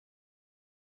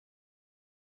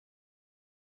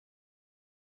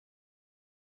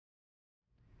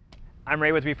I'm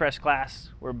Ray with Refresh Glass.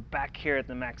 We're back here at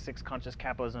the Max 6 Conscious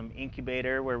Capitalism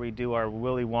Incubator where we do our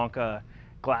Willy Wonka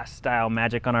glass style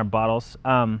magic on our bottles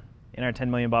in our 10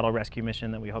 million bottle rescue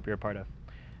mission that we hope you're a part of.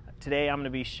 Today I'm going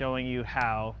to be showing you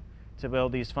how to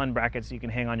build these fun brackets you can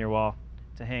hang on your wall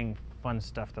to hang fun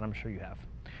stuff that I'm sure you have.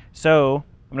 So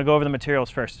I'm going to go over the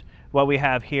materials first. What we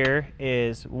have here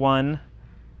is one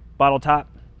bottle top.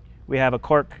 We have a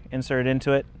cork inserted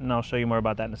into it, and I'll show you more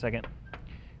about that in a second.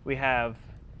 We have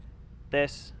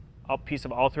this piece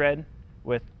of all thread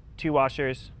with 2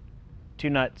 washers, 2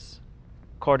 nuts,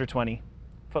 cord 20,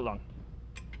 foot long.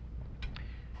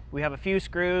 We have a few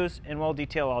screws, and we'll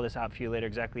detail all this out for you later,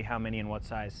 exactly how many and what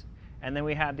size. And then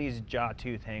we have these jaw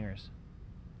tooth hangers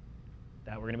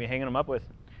that we're going to be hanging them up with.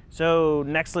 So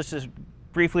next, let's just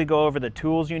briefly go over the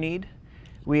tools you need.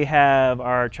 We have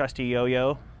our trusty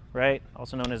yo-yo, right,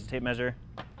 also known as a tape measure.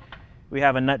 We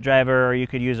have a nut driver, or you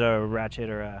could use a ratchet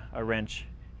or a wrench,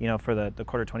 you know, for the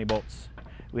cord 20 bolts.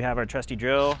 We have our trusty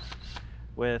drill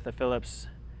with a Phillips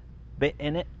bit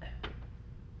in it.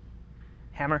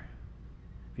 Hammer.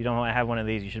 If you don't have one of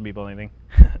these, you shouldn't be building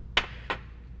anything.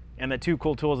 And the 2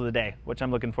 cool tools of the day, which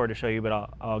I'm looking forward to show you,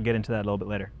 but I'll get into that a little bit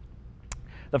later.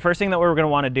 The first thing that we're going to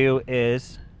want to do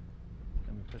is,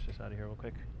 let me push this out of here real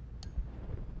quick.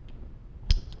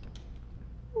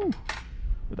 Ooh,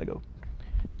 where'd that go?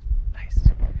 Nice.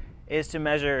 Is to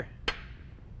measure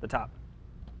the top.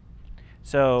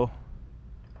 So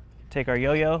take our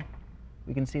yo-yo.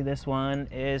 We can see this one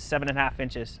is 7.5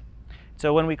 inches.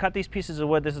 So when we cut these pieces of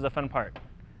wood, this is the fun part.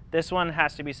 This one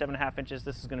has to be 7.5 inches.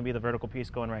 This is going to be the vertical piece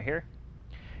going right here.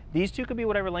 These 2 could be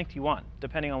whatever length you want,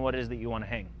 depending on what it is that you want to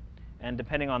hang. And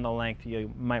depending on the length,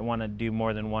 you might want to do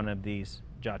more than one of these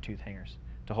jaw tooth hangers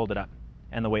to hold it up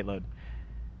and the weight load.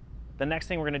 The next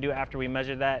thing we're going to do after we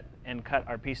measure that and cut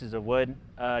our pieces of wood,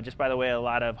 just by the way, a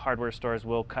lot of hardware stores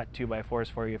will cut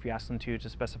 2x4s for you if you ask them to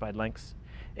specified lengths,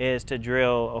 is to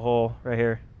drill a hole right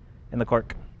here in the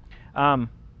cork. I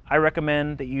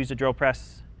recommend that you use a drill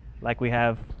press like we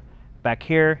have back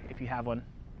here if you have one.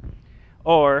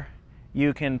 Or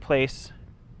you can place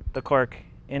the cork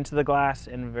into the glass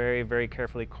and very, very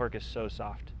carefully, cork is so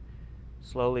soft.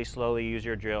 Slowly, slowly use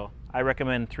your drill. I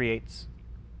recommend 3/8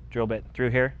 drill bit through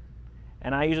here.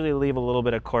 And I usually leave a little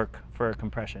bit of cork for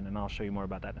compression, and I'll show you more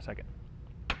about that in a second.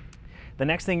 The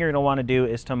next thing you're going to want to do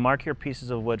is to mark your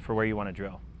pieces of wood for where you want to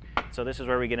drill. So this is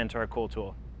where we get into our cool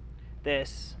tool.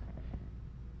 This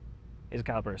is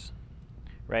calipers,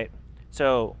 right?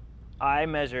 So I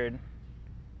measured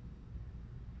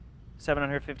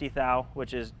 750 thou,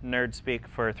 which is nerd speak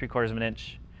for 3/4 of an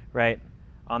inch, right?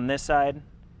 On this side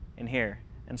and here.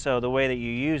 And so the way that you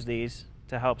use these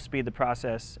to help speed the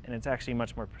process, and it's actually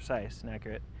much more precise and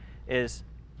accurate, is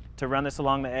to run this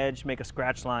along the edge, make a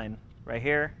scratch line right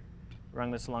here,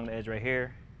 run this along the edge right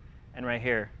here, and right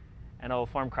here, and it'll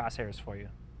form crosshairs for you.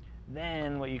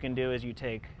 Then what you can do is you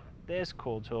take this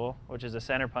cool tool, which is a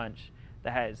center punch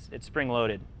that it's spring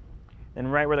loaded. Then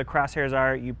right where the crosshairs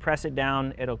are, you press it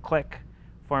down, it'll click,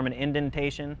 form an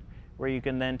indentation where you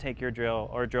can then take your drill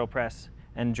or drill press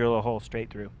and drill a hole straight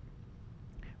through.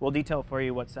 We'll detail for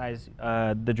you what size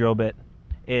the drill bit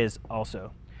is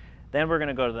also. Then we're going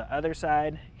to go to the other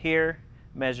side here,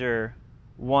 measure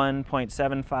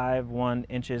 1.751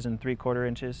 inches and 3/4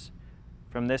 inches.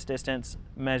 From this distance,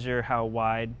 measure how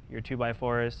wide your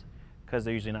 2x4 is, because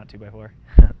they're usually not 2x4.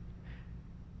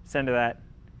 Center that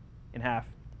in half.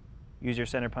 Use your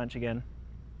center punch again.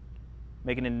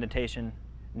 Make an indentation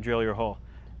and drill your hole.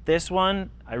 This one,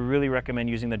 I really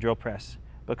recommend using the drill press,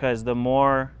 because the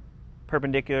more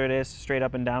perpendicular it is, straight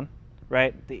up and down,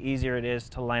 right, the easier it is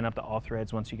to line up the all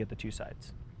threads once you get the 2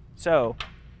 sides. So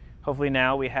hopefully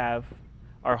now we have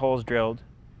our holes drilled,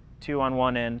 2 on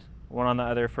one end, 1 on the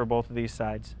other for both of these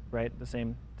sides, right, the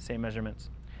same measurements.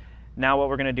 Now what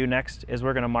we're going to do next is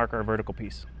we're going to mark our vertical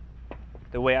piece.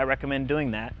 The way I recommend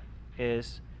doing that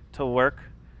is to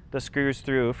work the screws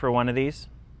through for one of these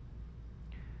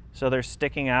so they're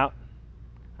sticking out,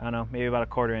 I don't know, maybe about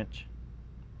 1/4 inch,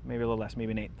 maybe a little less,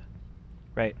 maybe 1/8.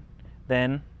 Right.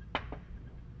 Then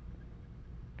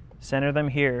center them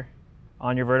here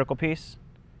on your vertical piece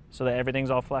so that everything's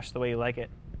all flush the way you like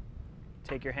it.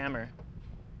 Take your hammer,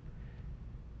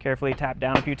 carefully tap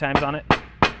down a few times on it,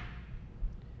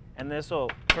 and this will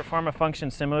perform a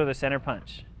function similar to the center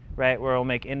punch, right, where it'll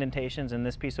make indentations in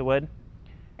this piece of wood.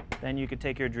 Then you could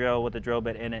take your drill with the drill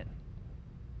bit in it,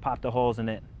 pop the holes in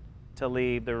it to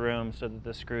leave the room so that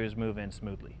the screws move in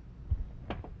smoothly.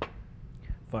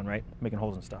 Fun, right? Making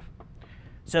holes and stuff.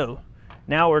 So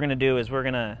now what we're going to do is we're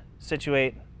going to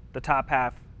situate the top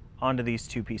half onto these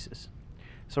 2 pieces.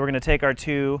 So we're going to take our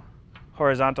 2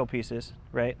 horizontal pieces,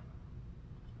 right?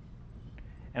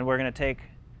 and we're going to take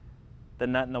the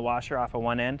nut and the washer off of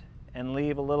one end and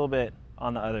leave a little bit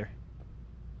on the other.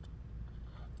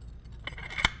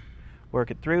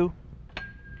 Work it through,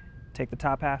 take the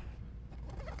top half,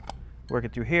 work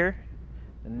it through here,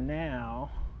 and now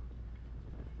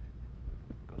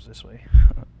it goes this way.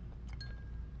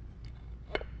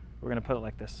 We're going to put it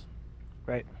like this,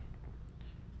 right?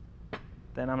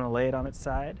 Then I'm going to lay it on its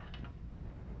side,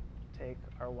 take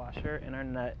our washer and our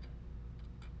nut,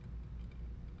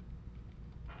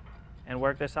 and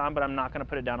work this on, but I'm not going to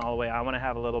put it down all the way. I want to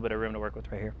have a little bit of room to work with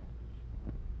right here.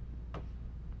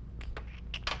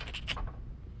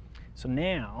 So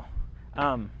now,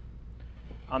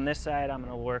 on this side, I'm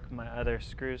going to work my other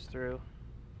screws through.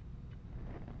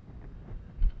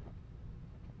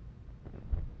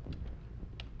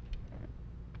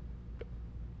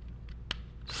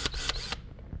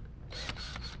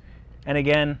 And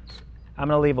again, I'm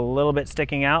going to leave a little bit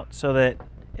sticking out so that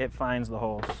it finds the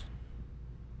holes.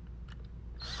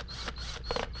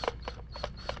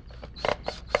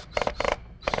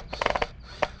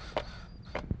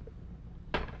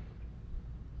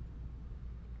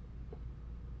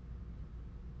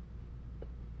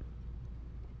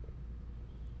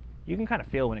 You can kind of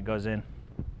feel when it goes in.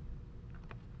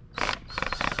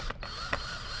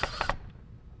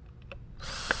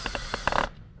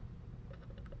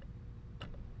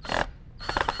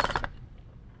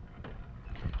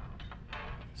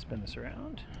 Spin this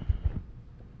around.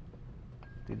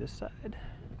 Do this side.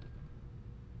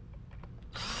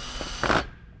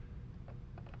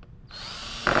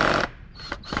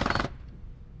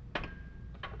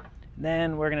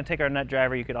 Then we're going to take our nut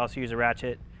driver. You could also use a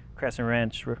ratchet, crescent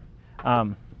wrench,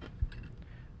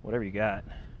 whatever you got.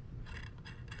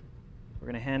 We're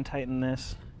going to hand tighten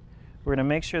this. We're going to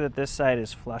make sure that this side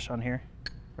is flush on here,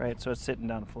 right? So it's sitting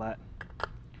down flat.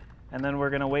 And then we're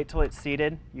going to wait till it's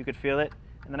seated. You could feel it.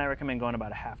 And then I recommend going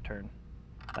about a half turn,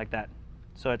 like that.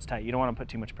 So it's tight. You don't want to put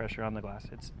too much pressure on the glass.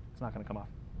 It's not going to come off.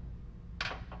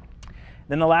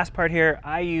 Then the last part here,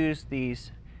 I use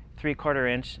these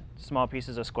 3/4 inch small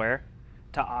pieces of square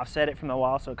to offset it from the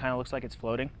wall so it kind of looks like it's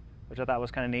floating, which I thought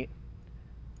was kind of neat,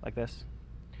 like this.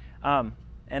 And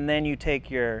then you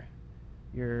take your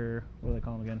what do they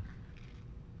call them again?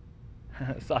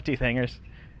 Sawtooth hangers.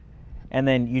 And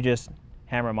then you just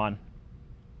hammer them on.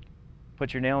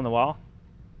 Put your nail in the wall,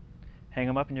 hang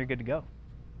them up, and you're good to go.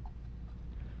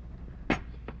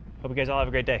 Hope you guys all have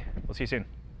a great day. We'll see you soon.